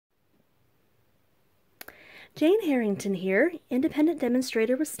Jane Harrington here, independent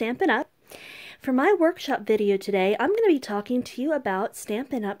demonstrator with Stampin' Up. For my workshop video today, I'm going to be talking to you about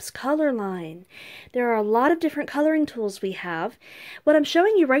Stampin' Up's color line. There are a lot of different coloring tools we have. What I'm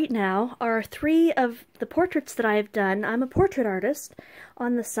showing you right now are 3 of the portraits that I've done. I'm a portrait artist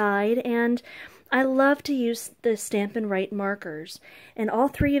on the side, and I love to use the Stampin' Write markers. And all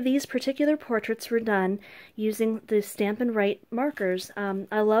 3 of these particular portraits were done using the Stampin' Write markers.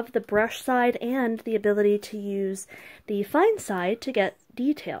 I love the brush side and the ability to use the fine side to get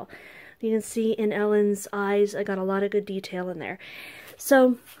detail. You can see in Ellen's eyes, I got a lot of good detail in there.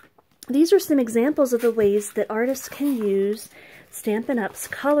 So these are some examples of the ways that artists can use Stampin' Up's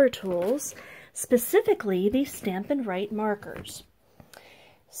color tools, specifically the Stampin' Write markers.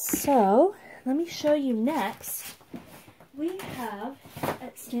 So let me show you next. We have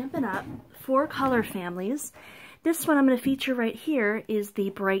at Stampin' Up 4 color families. This one I'm going to feature right here is the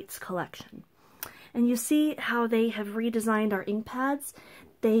Brights collection. And you see how they have redesigned our ink pads.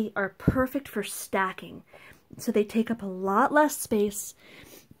 They are perfect for stacking. So they take up a lot less space.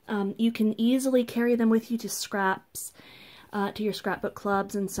 You can easily carry them with you to scraps, to your scrapbook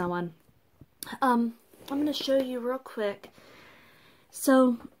clubs and so on. I'm going to show you real quick.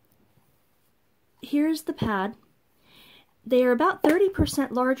 So here's the pad. They are about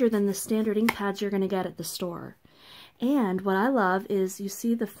 30% larger than the standard ink pads you're going to get at the store. And what I love is, you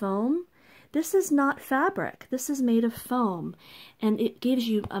see the foam? This is not fabric. This is made of foam. And it gives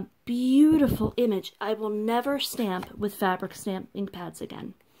you a beautiful image. I will never stamp with fabric stamp ink pads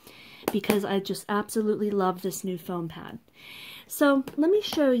again, because I just absolutely love this new foam pad. So let me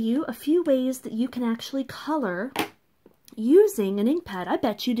show you a few ways that you can actually color using an ink pad. I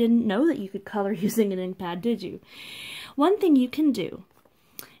bet you didn't know that you could color using an ink pad, did you? One thing you can do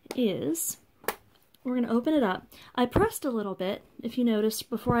is, we're going to open it up. I pressed a little bit, if you noticed,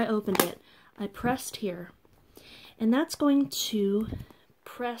 before I opened it. I pressed here. And that's going to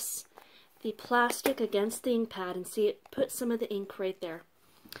press the plastic against the ink pad, and see it put some of the ink right there.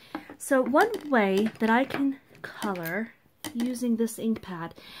 So one way that I can color using this ink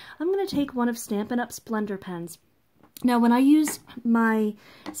pad, I'm going to take one of Stampin' Up's blender pens. Now when I use my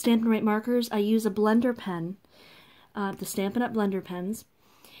Stampin' Write markers, I use a blender pen, the Stampin' Up blender pens,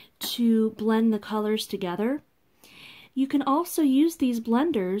 to blend the colors together. You can also use these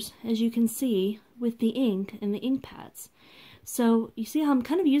blenders, as you can see, with the ink and the ink pads. So you see how I'm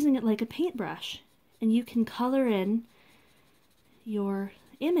kind of using it like a paintbrush, and you can color in your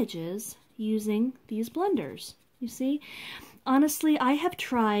images using these blenders. You see? Honestly, I have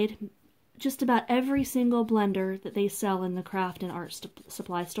tried just about every single blender that they sell in the craft and art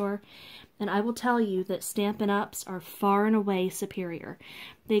supply store, and I will tell you that Stampin' Up's are far and away superior.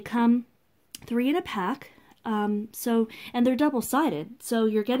 They come 3 in a pack, and they're double-sided, so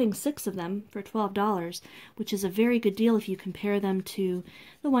you're getting 6 of them for $12, which is a very good deal if you compare them to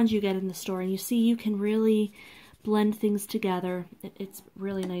the ones you get in the store. And you see, you can really blend things together. It's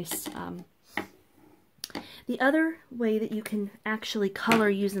really nice. The other way that you can actually color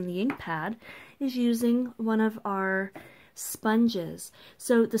using the ink pad is using one of our sponges.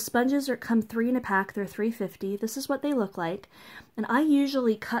 So the sponges come 3 in a pack. They're $3.50. This is what they look like, and I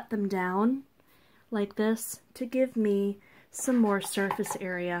usually cut them down like this to give me some more surface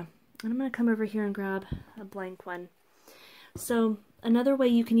area. And I'm going to come over here and grab a blank one. So another way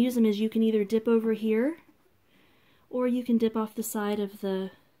you can use them is you can either dip over here, or you can dip off the side of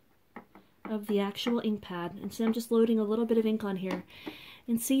the actual ink pad. And so I'm just loading a little bit of ink on here,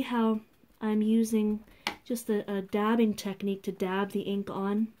 and see how I'm using just a dabbing technique to dab the ink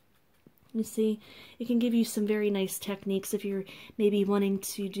on. You see, it can give you some very nice techniques if you're maybe wanting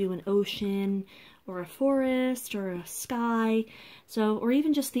to do an ocean or a forest or a sky, or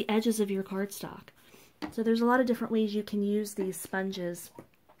even just the edges of your cardstock. So there's a lot of different ways you can use these sponges.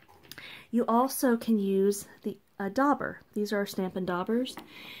 You also can use the dauber. These are Stampin' Daubers,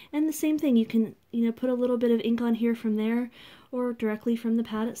 and the same thing. You can put a little bit of ink on here from there, or directly from the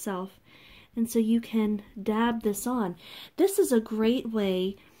pad itself, and so you can dab this on. This is a great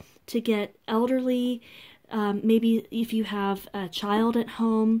way to get elderly, maybe if you have a child at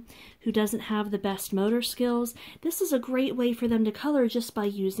home who doesn't have the best motor skills, this is a great way for them to color just by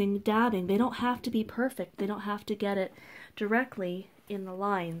using dabbing. They don't have to be perfect. They don't have to get it directly in the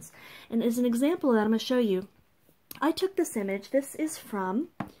lines. And as an example of that, I'm going to show you, I took this image. This is from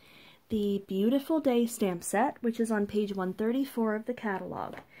the Beautiful Day stamp set, which is on page 134 of the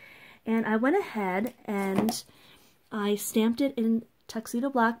catalog. And I went ahead and I stamped it in tuxedo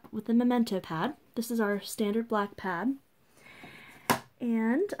black with the Memento Pad. This is our standard black pad.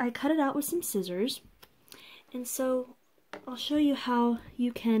 And I cut it out with some scissors. And so I'll show you how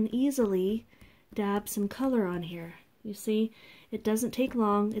you can easily dab some color on here. You see, it doesn't take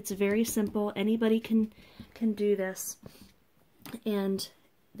long. It's very simple. Anybody can do this. And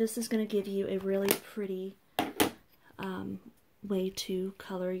this is going to give you a really pretty way to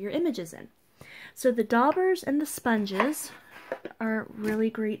color your images in. So the daubers and the sponges are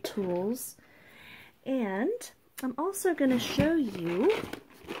really great tools. And I'm also going to show you,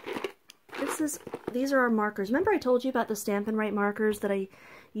 these are our markers. Remember I told you about the Stampin' Write markers that I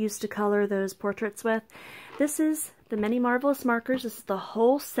used to color those portraits with? This is the Many Marvelous Markers. This is the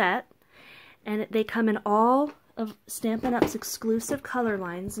whole set, and they come in all of Stampin' Up's exclusive color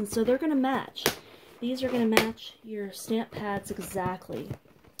lines, and so they're going to match. These are going to match your stamp pads exactly.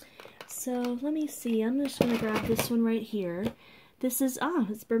 So let me see, I'm just going to grab this one right here. This is,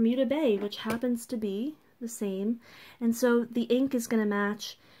 it's Bermuda Bay, which happens to be the same. And so the ink is going to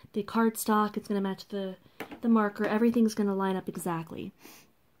match the cardstock, it's going to match the marker, everything's going to line up exactly.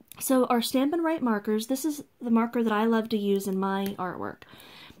 So our Stampin' Write markers, this is the marker that I love to use in my artwork.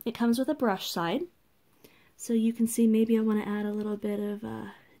 It comes with a brush side. So you can see maybe I want to add a little bit of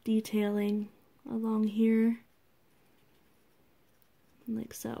detailing along here.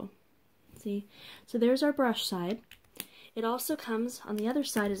 Like so. See? So there's our brush side. It also comes, on the other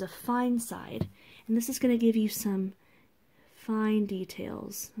side is a fine side. And this is going to give you some fine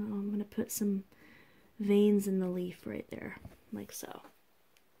details. I'm going to put some veins in the leaf right there. Like so.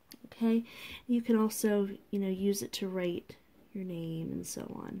 Okay? You can also, use it to write your name and so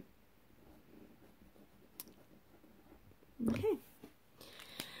on. Okay.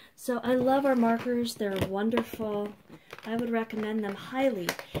 So I love our markers. They're wonderful. I would recommend them highly.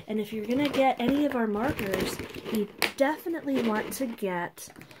 And if you're going to get any of our markers, you definitely want to get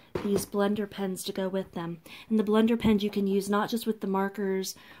these blender pens to go with them. And the blender pens you can use not just with the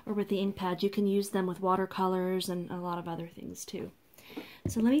markers or with the ink pads. You can use them with watercolors and a lot of other things too.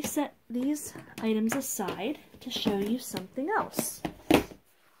 So let me set these items aside to show you something else.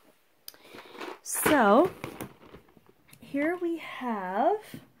 So here we have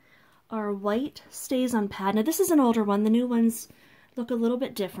our white Stazon pad. Now this is an older one. The new ones look a little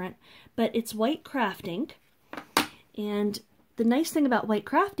bit different, but it's white craft ink. And the nice thing about white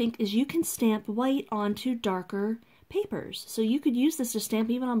craft ink is you can stamp white onto darker papers. So you could use this to stamp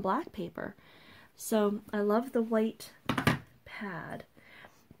even on black paper. So I love the white pad.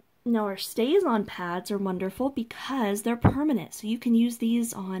 Now our Stazon pads are wonderful because they're permanent. So you can use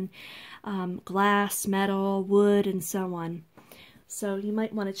these on glass, metal, wood, and so on. So you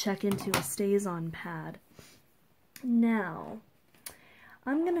might want to check into a Stazon pad. Now,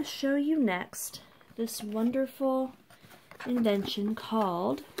 I'm going to show you next this wonderful invention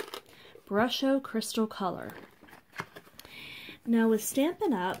called Brusho Crystal Color. Now with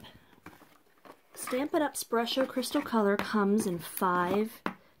Stampin' Up, Stampin' Up's Brusho Crystal Color comes in 5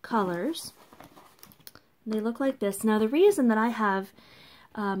 colors. They look like this. Now the reason that I have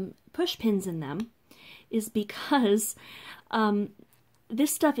push pins in them is because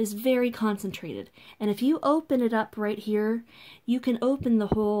this stuff is very concentrated, and if you open it up right here, you can open the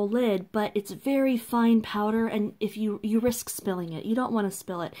whole lid, but it's very fine powder, and if you risk spilling it. You don't want to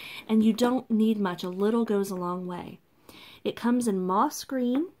spill it, and you don't need much. A little goes a long way. It comes in moss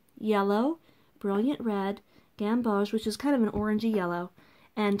green, yellow, brilliant red, gamboge, which is kind of an orangey yellow,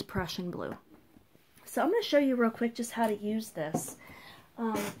 and Prussian blue. So I'm going to show you real quick just how to use this.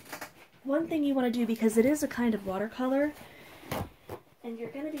 One thing you want to do, because it is a kind of watercolor, and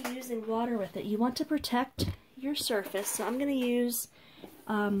you're going to be using water with it, you want to protect your surface. So I'm going to use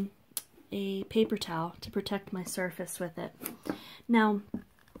a paper towel to protect my surface with it. Now,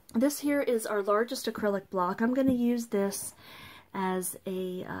 this here is our largest acrylic block. I'm going to use this as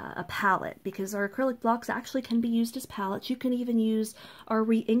a palette, because our acrylic blocks actually can be used as palettes. You can even use our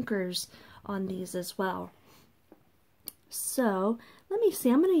re-inkers on these as well. So let me see,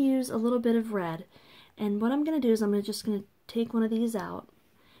 I'm going to use a little bit of red, and what I'm going to do is I'm just going to take one of these out.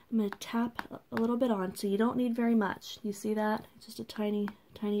 I'm going to tap a little bit on, so you don't need very much. You see that? Just a tiny,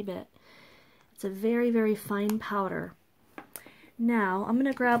 tiny bit. It's a very, very fine powder. Now I'm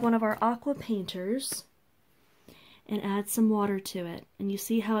going to grab one of our Aqua Painters and add some water to it, and you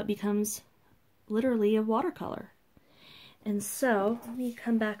see how it becomes literally a watercolor. And so let me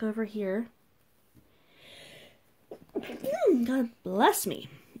come back over here. God bless me.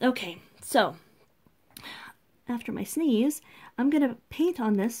 Okay, so after my sneeze, I'm going to paint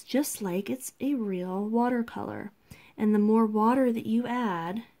on this just like it's a real watercolor. And the more water that you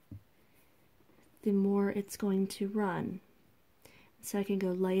add, the more it's going to run. So I can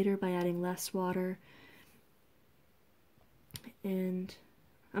go lighter by adding less water, and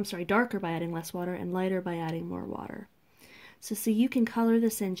I'm sorry, darker by adding less water, and lighter by adding more water. So see, you can color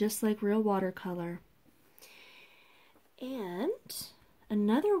this in just like real watercolor. And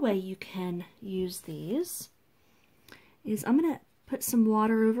another way you can use these is I'm going to put some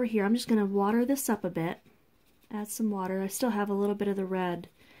water over here. I'm just going to water this up a bit. Add some water. I still have a little bit of the red,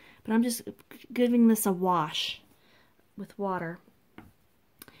 but I'm just giving this a wash with water.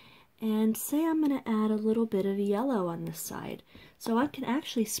 And say I'm going to add a little bit of yellow on this side. So I can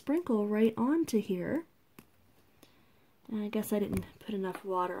actually sprinkle right onto here. And I guess I didn't put enough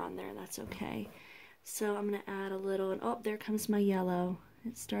water on there. That's okay. So I'm going to add a little, and oh, there comes my yellow.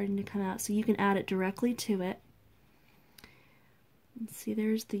 It's starting to come out. So you can add it directly to it. And see,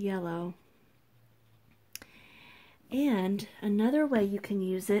 there's the yellow. And another way you can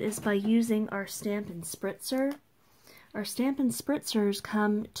use it is by using our Stampin Spritzer. Our Stampin Spritzers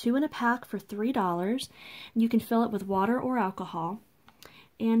come 2 in a pack for $3. And you can fill it with water or alcohol.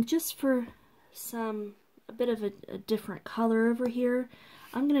 And just for a bit of a different color over here,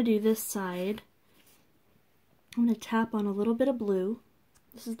 I'm going to do this side. I'm going to tap on a little bit of blue.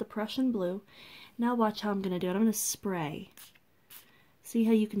 This is the Prussian blue. Now watch how I'm going to do it. I'm going to spray. See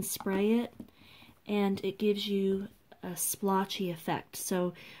how you can spray it? And it gives you a splotchy effect.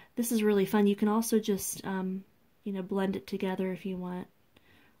 So this is really fun. You can also just, you know, blend it together if you want,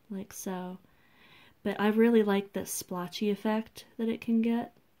 like so. But I really like the splotchy effect that it can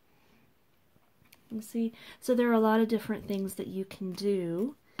get. You see? So there are a lot of different things that you can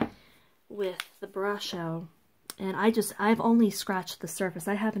do with the Brusho. And I've only scratched the surface.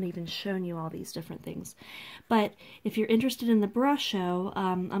 I haven't even shown you all these different things. But if you're interested in the Brusho,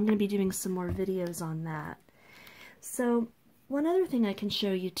 I'm going to be doing some more videos on that. So one other thing I can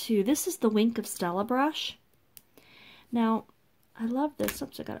show you too, this is the Wink of Stella brush. Now, I love this.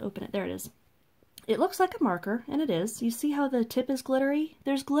 Oops, I gotta open it. There it is. It looks like a marker, and it is. You see how the tip is glittery?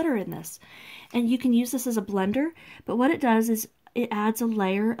 There's glitter in this. And you can use this as a blender, but what it does is it adds a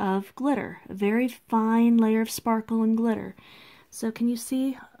layer of glitter, a very fine layer of sparkle and glitter. So can you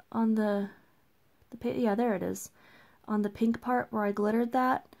see on yeah, there it is, on the pink part where I glittered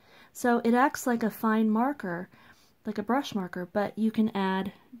that? So it acts like a fine marker, like a brush marker, but you can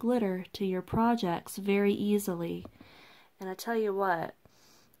add glitter to your projects very easily. And I tell you what,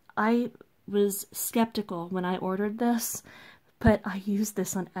 I was skeptical when I ordered this, but I use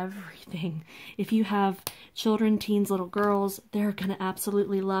this on everything. If you have children, teens, little girls, they're going to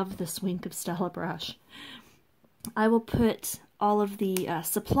absolutely love this Wink of Stella brush. I will put all of the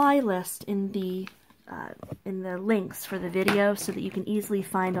supply list in the links for the video so that you can easily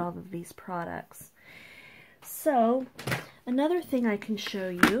find all of these products. So, another thing I can show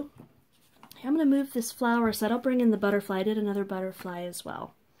you, I'm going to move this flower so I don't bring in the butterfly. I did another butterfly as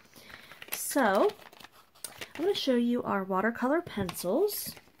well. So, I'm going to show you our watercolor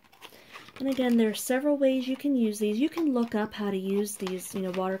pencils. And again, there are several ways you can use these. You can look up how to use these, you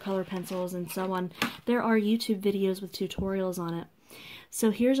know, watercolor pencils and so on. There are YouTube videos with tutorials on it. So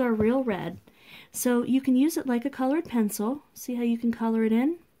here's our real red. So you can use it like a colored pencil. See how you can color it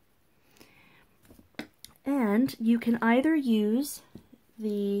in? And you can either use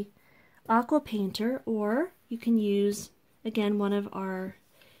the Aqua Painter, or you can use, again, one of our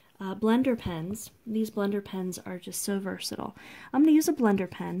blender pens. These blender pens are just so versatile. I'm going to use a blender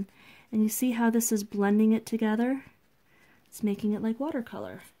pen, and you see how this is blending it together? It's making it like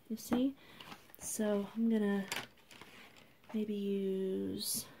watercolor, you see? So I'm going to maybe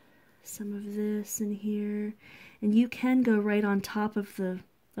use some of this in here, and you can go right on top of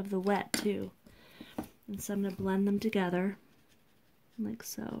the wet too. And so I'm going to blend them together like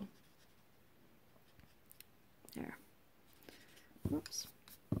so. There. Whoops.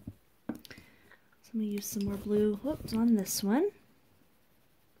 So I'm going to use some more blue, whoops, on this one.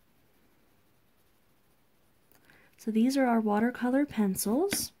 So these are our watercolor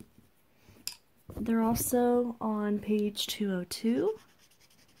pencils. They're also on page 202.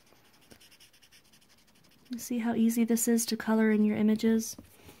 You see how easy this is to color in your images?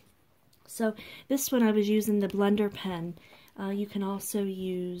 So this one I was using the blender pen. You can also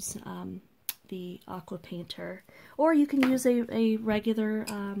use the Aqua Painter, or you can use a regular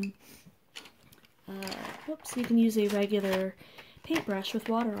you can use a regular paintbrush with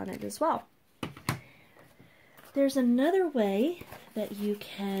water on it as well. There's another way that you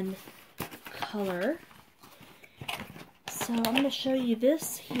can color. So I'm going to show you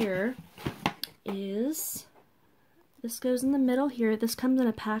this here. This goes in the middle here. This comes in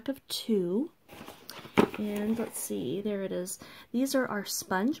a pack of 2. And let's see, there it is. These are our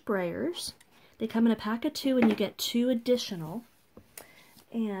sponge Brayers. They come in a pack of 2 and you get 2 additional.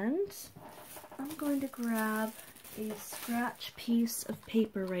 And I'm going to grab a scratch piece of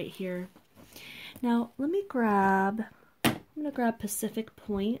paper right here. Now, let me grab I'm going to grab Pacific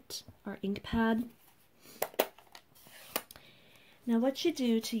Point, our ink pad. Now what you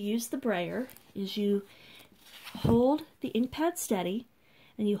do to use the brayer is you hold the ink pad steady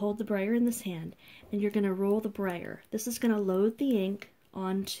and you hold the brayer in this hand and you're going to roll the brayer. This is going to load the ink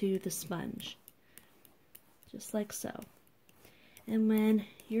onto the sponge, just like so. And when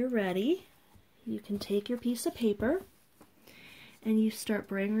you're ready, you can take your piece of paper and you start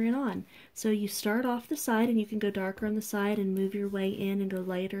braying it on. So you start off the side and you can go darker on the side and move your way in and go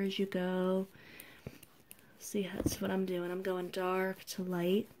lighter as you go. See, that's what I'm doing. I'm going dark to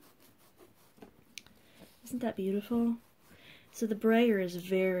light. Isn't that beautiful? So the brayer is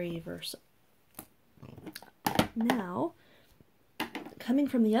very versatile. Now, coming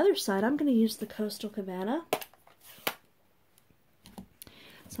from the other side, I'm going to use the Coastal Cabana.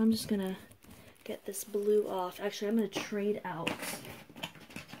 So I'm just going to get this blue off. Actually, I'm going to trade out.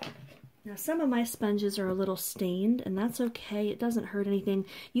 Now, some of my sponges are a little stained, and that's okay. It doesn't hurt anything.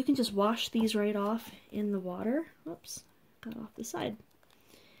 You can just wash these right off in the water. Oops, got off the side.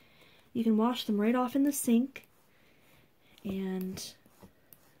 You can wash them right off in the sink, and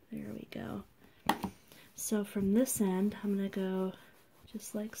there we go. So from this end, I'm going to go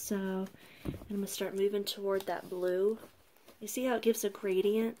just like so, and I'm going to start moving toward that blue. You see how it gives a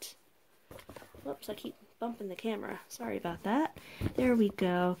gradient? Whoops, I keep bumping the camera. Sorry about that. There we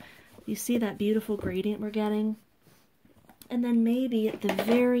go. You see that beautiful gradient we're getting? And then maybe at the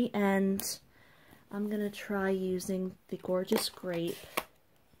very end, I'm going to try using the Gorgeous Grape.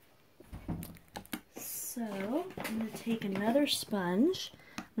 So, I'm going to take another sponge.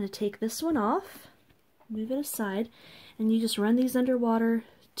 I'm going to take this one off, move it aside, and you just run these underwater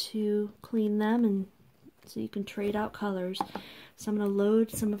to clean them and so you can trade out colors. So I'm going to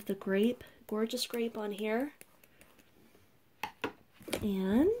load some of the grape, Gorgeous Grape on here.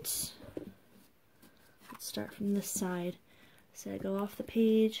 And let's start from this side. So I go off the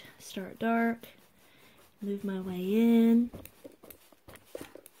page, start dark, move my way in,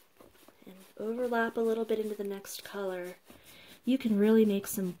 and overlap a little bit into the next color. You can really make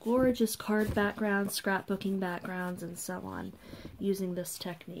some gorgeous card backgrounds, scrapbooking backgrounds, and so on using this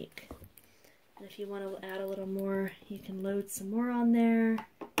technique. And if you want to add a little more, you can load some more on there,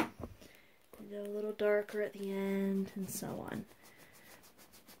 and go a little darker at the end, and so on.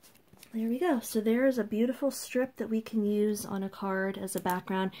 There we go. So there is a beautiful strip that we can use on a card as a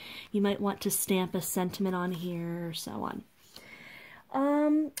background. You might want to stamp a sentiment on here or so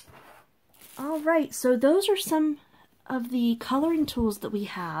on. Alright, so those are some of the coloring tools that we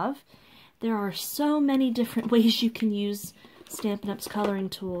have. There are so many different ways you can use Stampin' Up's coloring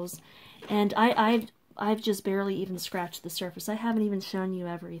tools. And I've just barely even scratched the surface. I haven't even shown you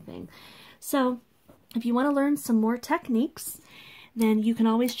everything. So if you want to learn some more techniques, then you can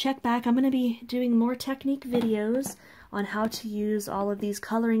always check back. I'm going to be doing more technique videos on how to use all of these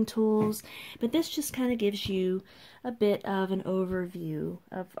coloring tools, but this just kind of gives you a bit of an overview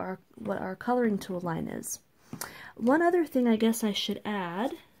of what our coloring tool line is. One other thing I guess I should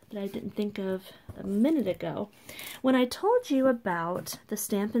add that I didn't think of a minute ago, when I told you about the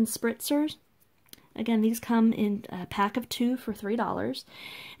Stampin Spritzers, again, these come in a pack of 2 for $3,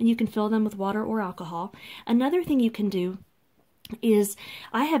 and you can fill them with water or alcohol. Another thing you can do is,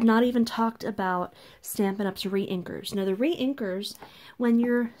 I have not even talked about Stampin' Up's re-inkers. Now the re-inkers, when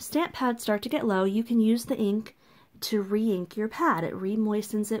your stamp pads start to get low, you can use the ink to re-ink your pad. It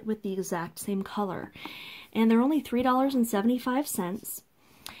re-moistens it with the exact same color. And they're only $3.75.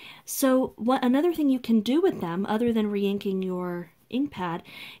 So another thing you can do with them, other than re-inking your ink pad,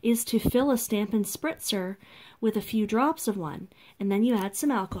 is to fill a Stampin' Spritzer with a few drops of one. And then you add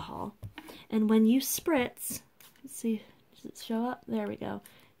some alcohol. And when you spritz, let's see, does it show up? There we go.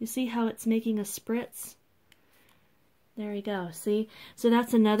 You see how it's making a spritz? There we go. See? So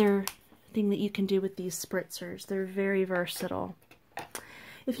that's another thing that you can do with these spritzers. They're very versatile.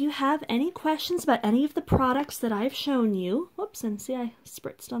 If you have any questions about any of the products that I've shown you, whoops, and see I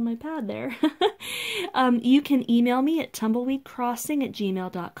spritzed on my pad there, you can email me at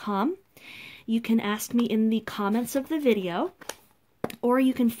tumbleweedcrossing@gmail.com. You can ask me in the comments of the video, or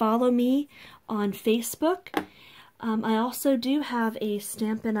you can follow me on Facebook. I also do have a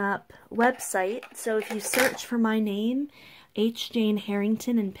Stampin' Up website, so if you search for my name, H. Jane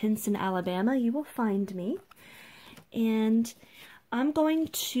Harrington in Pinson, Alabama, you will find me. And I'm going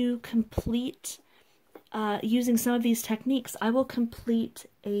to complete, using some of these techniques, I will complete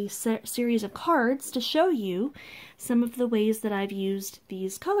a series of cards to show you some of the ways that I've used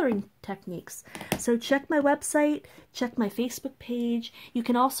these coloring techniques. So check my website, check my Facebook page. You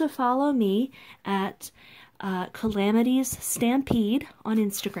can also follow me at Calamities Stampede on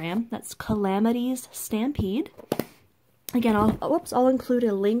Instagram. That's Calamities Stampede. Again, I'll include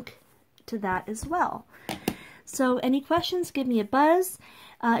a link to that as well. So any questions, give me a buzz.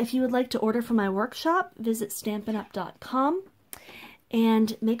 If you would like to order for my workshop, visit stampinup.com.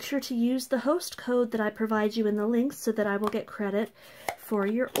 And make sure to use the host code that I provide you in the links so that I will get credit for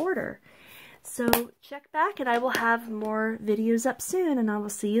your order. So check back and I will have more videos up soon, and I will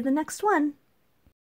see you the next one.